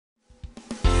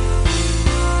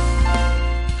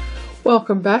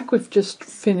Welcome back. We've just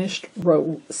finished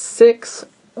row 6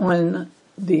 on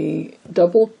the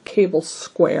double cable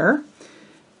square,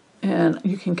 and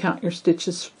you can count your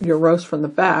stitches, your rows from the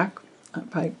back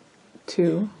by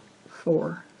 2,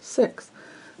 4, 6.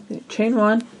 Chain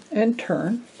 1 and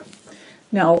turn.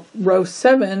 Now row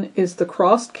 7 is the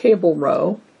crossed cable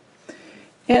row,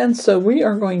 and so we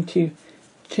are going to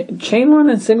chain 1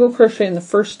 and single crochet in the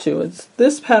first 2. It's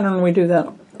this pattern, we do that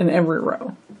in every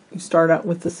row. You start out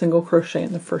with the single crochet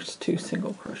in the first 2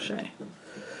 single crochet.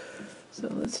 So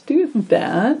let's do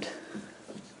that.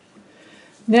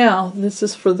 Now this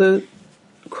is for the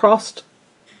crossed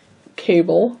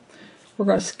cable. We're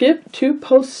going to skip 2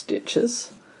 post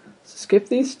stitches. Skip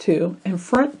these 2 and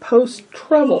front post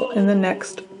treble in the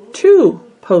next 2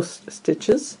 post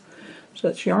stitches. So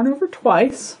that's yarn over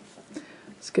twice.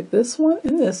 Skip this one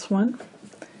and this one.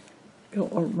 Go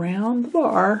around the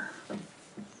bar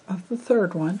of the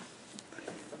third one,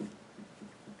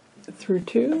 through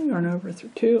 2, yarn over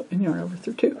through 2, and yarn over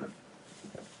through 2.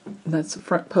 And that's the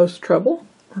front post treble.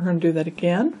 We're going to do that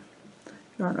again.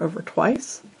 Yarn over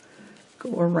twice,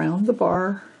 go around the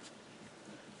bar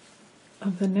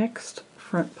of the next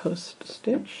front post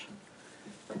stitch,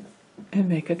 and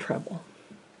make a treble.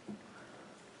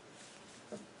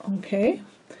 Okay,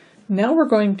 now we're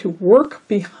going to work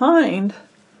behind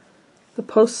the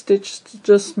post stitch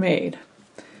just made.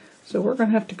 So we're going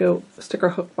to have to go stick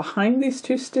our hook behind these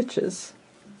 2 stitches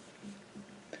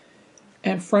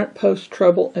and front post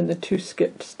treble in the 2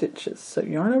 skipped stitches. So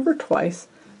yarn over twice,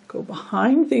 go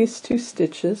behind these 2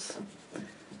 stitches,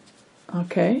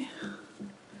 okay,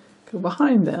 go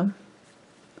behind them,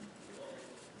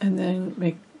 and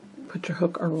then put your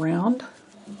hook around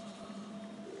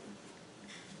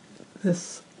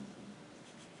this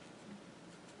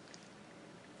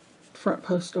front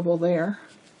post treble there,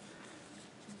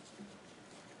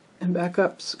 and back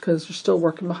up because you're still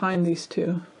working behind these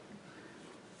 2,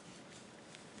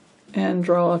 and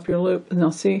draw up your loop. And now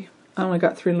see, I only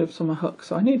got 3 loops on my hook,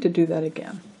 so I need to do that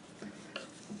again.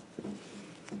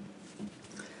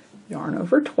 Yarn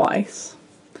over twice,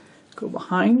 go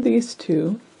behind these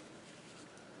 2,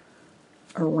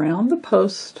 around the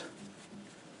post,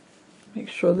 make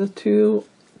sure the 2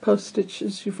 post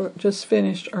stitches you've just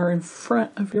finished are in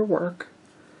front of your work,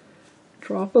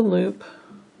 drop a loop.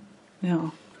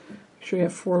 Now make sure you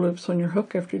have 4 loops on your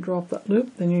hook. After you drop that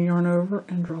loop, then you yarn over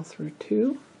and draw through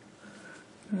 2,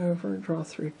 yarn over, draw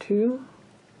through 2,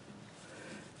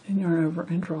 and yarn over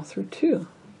and draw through 2.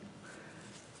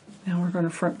 Now we're going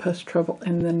to front post treble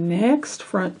in the next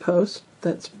front post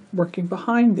that's working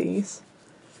behind these.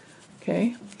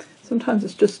 Okay, sometimes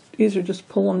it's just easier just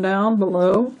pull them down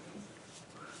below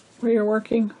where you're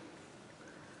working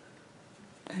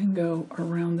and go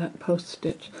around that post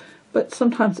stitch. But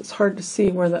sometimes it's hard to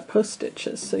see where that post stitch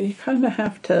is, so you kind of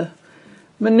have to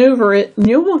maneuver it, and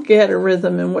you will get a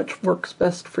rhythm in which works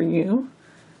best for you.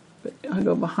 But I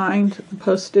go behind the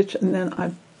post stitch and then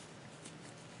I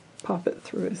pop it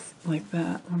through like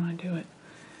that when I do it,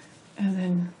 and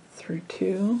then through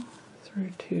 2,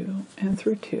 through 2, and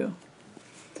through 2.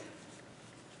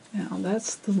 Now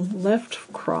that's the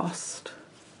left crossed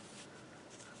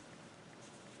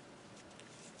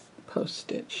post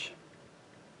stitch.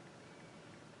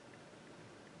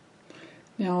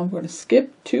 Now I'm going to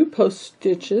skip 2 post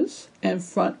stitches and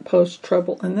front post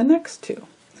treble in the next 2.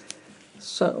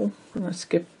 So we're going to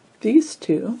skip these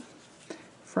 2,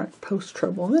 front post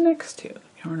treble in the next 2.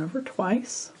 Yarn over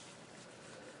twice,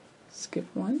 skip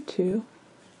 1, 2.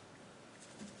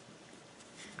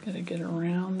 Got to get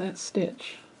around that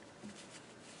stitch.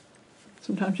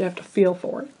 Sometimes you have to feel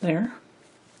for it there.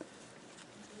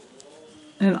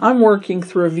 And I'm working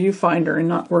through a viewfinder and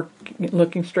not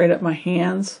looking straight at my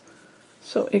hands,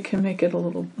 so it can make it a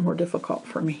little more difficult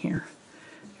for me here.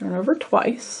 Yarn over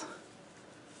twice,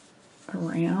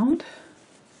 around,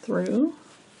 through.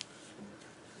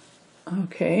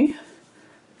 Okay,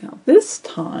 now this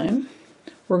time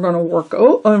we're going to work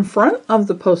in front of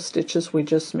the post stitches we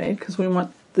just made because we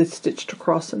want the stitch to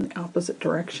cross in the opposite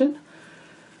direction.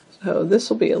 So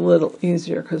this will be a little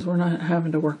easier because we're not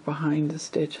having to work behind the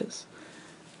stitches.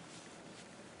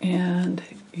 And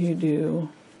you do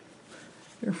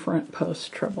your front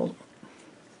post treble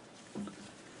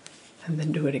and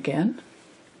then do it again.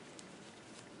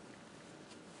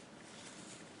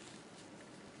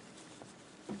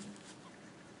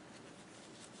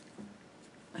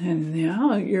 And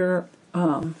now your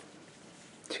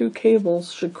 2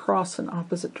 cables should cross in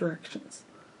opposite directions.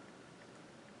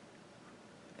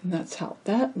 And that's how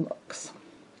that looks.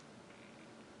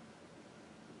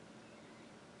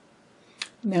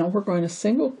 Now we're going to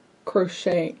single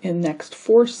crochet in next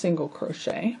 4 single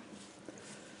crochet.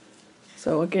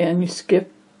 So again, you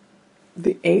skip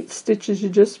the 8 stitches you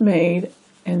just made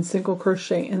and single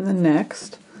crochet in the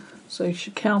next. So you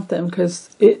should count them because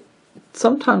it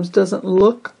sometimes doesn't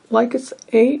look like it's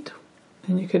 8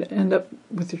 and you could end up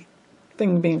with your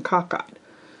thing being cockeyed.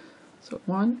 So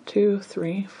 1, 2,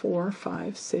 3, 4,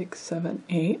 5, 6, 7,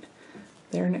 8.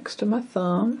 There next to my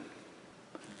thumb.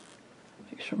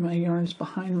 Make sure my yarn's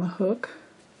behind my hook.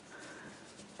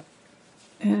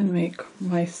 And make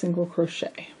my single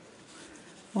crochet.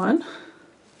 1,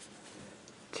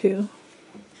 2,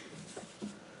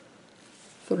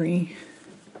 3,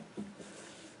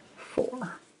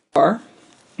 4.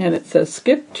 And it says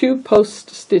skip 2 post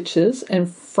stitches and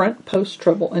front post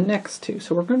treble in next 2.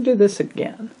 So we're going to do this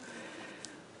again.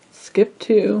 Skip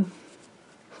 2,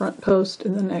 front post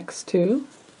in the next 2.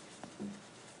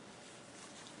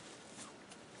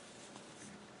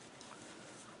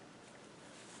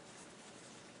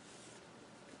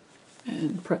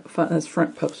 And that's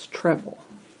front post treble.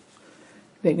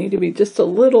 They need to be just a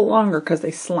little longer because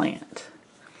they slant.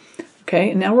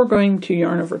 Okay, and now we're going to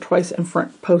yarn over twice and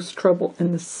front post treble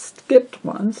in the skipped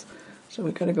ones. So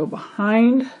we've got to go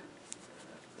behind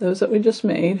those that we just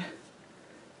made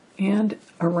and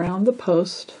around the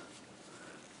post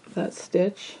of that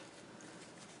stitch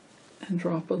and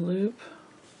drop a loop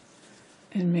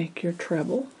and make your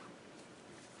treble.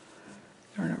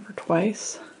 Yarn over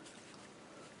twice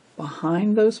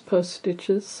behind those post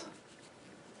stitches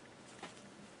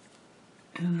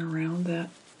and around that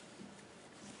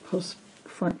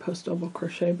front post double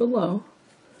crochet below.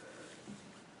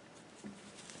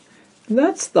 And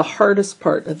that's the hardest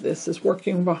part of this, is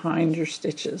working behind your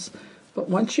stitches. But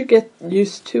once you get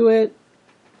used to it,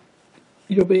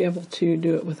 you'll be able to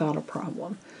do it without a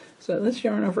problem. So let's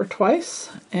yarn over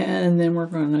twice, and then we're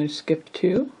going to skip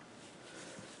 2,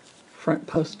 front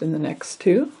post in the next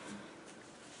 2.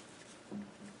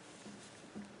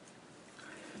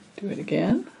 Do it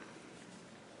again.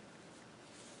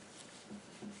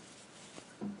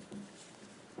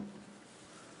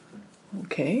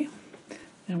 Okay,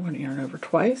 now I'm going to yarn over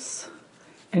twice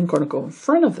and going to go in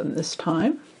front of them this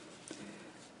time.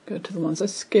 Go to the ones I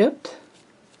skipped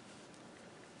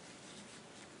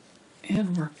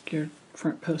and work your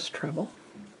front post treble.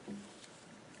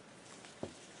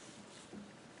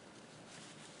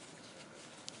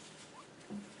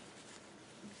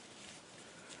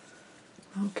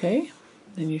 Okay,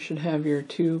 then you should have your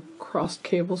 2 crossed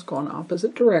cables going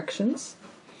opposite directions.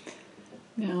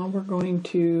 Now we're going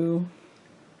to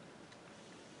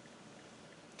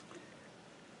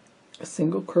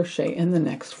single crochet in the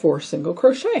next 4 single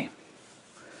crochet.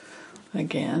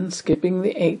 Again, skipping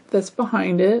the 8 that's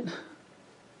behind it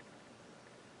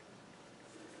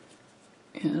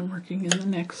and working in the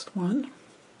next one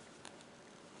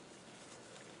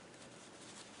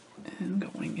and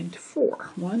going into 4.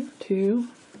 1, 2,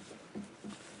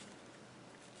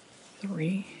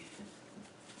 3,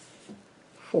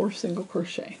 4 single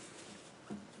crochet.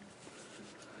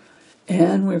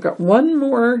 And we've got one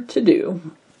more to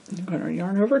do. I'm going to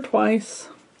yarn over twice,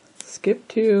 skip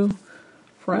 2,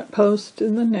 front post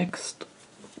in the next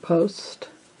post,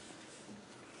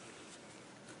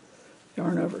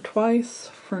 yarn over twice,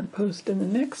 front post in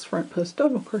the next, front post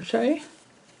double crochet,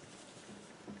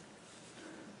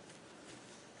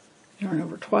 yarn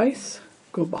over twice,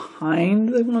 go behind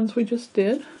the ones we just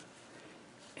did,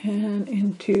 and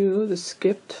into the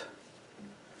skipped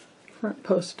front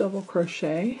post double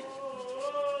crochet,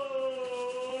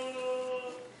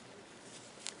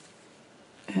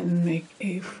 and make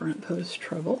a front post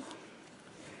treble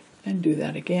and do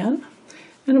that again.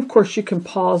 And of course you can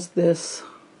pause this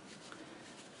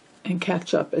and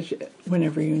catch up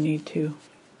whenever you need to.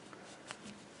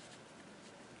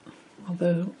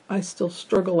 Although I still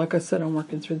struggle, like I said, I'm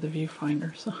working through the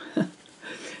viewfinder, so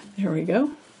there we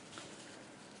go.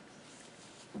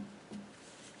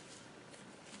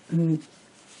 And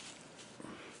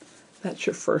that's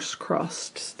your first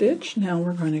crossed stitch. Now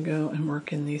we're going to go and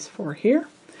work in these 4 here.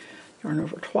 Yarn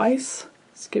over twice,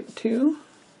 skip 2,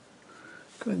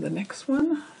 go to the next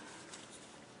one,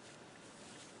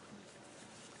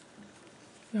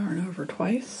 yarn over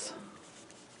twice,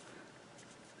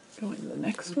 go into the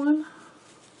next one,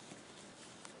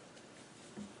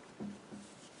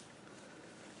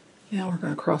 now we're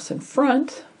going to cross in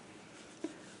front,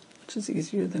 which is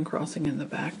easier than crossing in the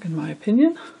back in my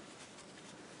opinion.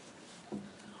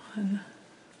 1,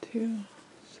 2,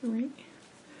 3,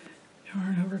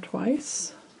 yarn over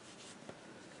twice,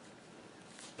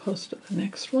 post to the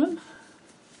next one,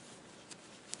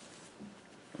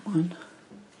 1,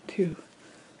 2,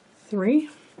 3,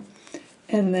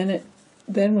 and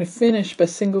then we finish by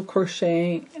single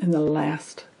crocheting in the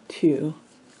last 2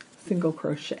 single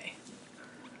crochet.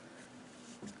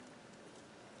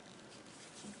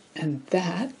 And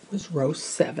that was row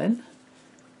 7.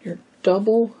 Your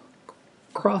double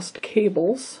crossed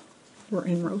cables were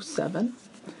in row 7.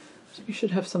 So you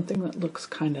should have something that looks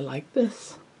kind of like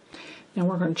this. Now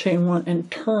we're going to chain 1 and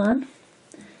turn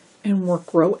and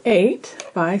work row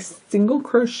 8 by single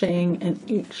crocheting in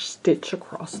each stitch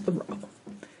across the row.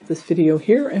 This video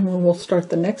here, and we will start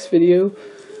the next video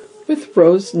with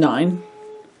rows 9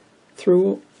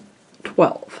 through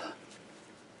 12.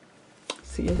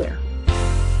 See you there.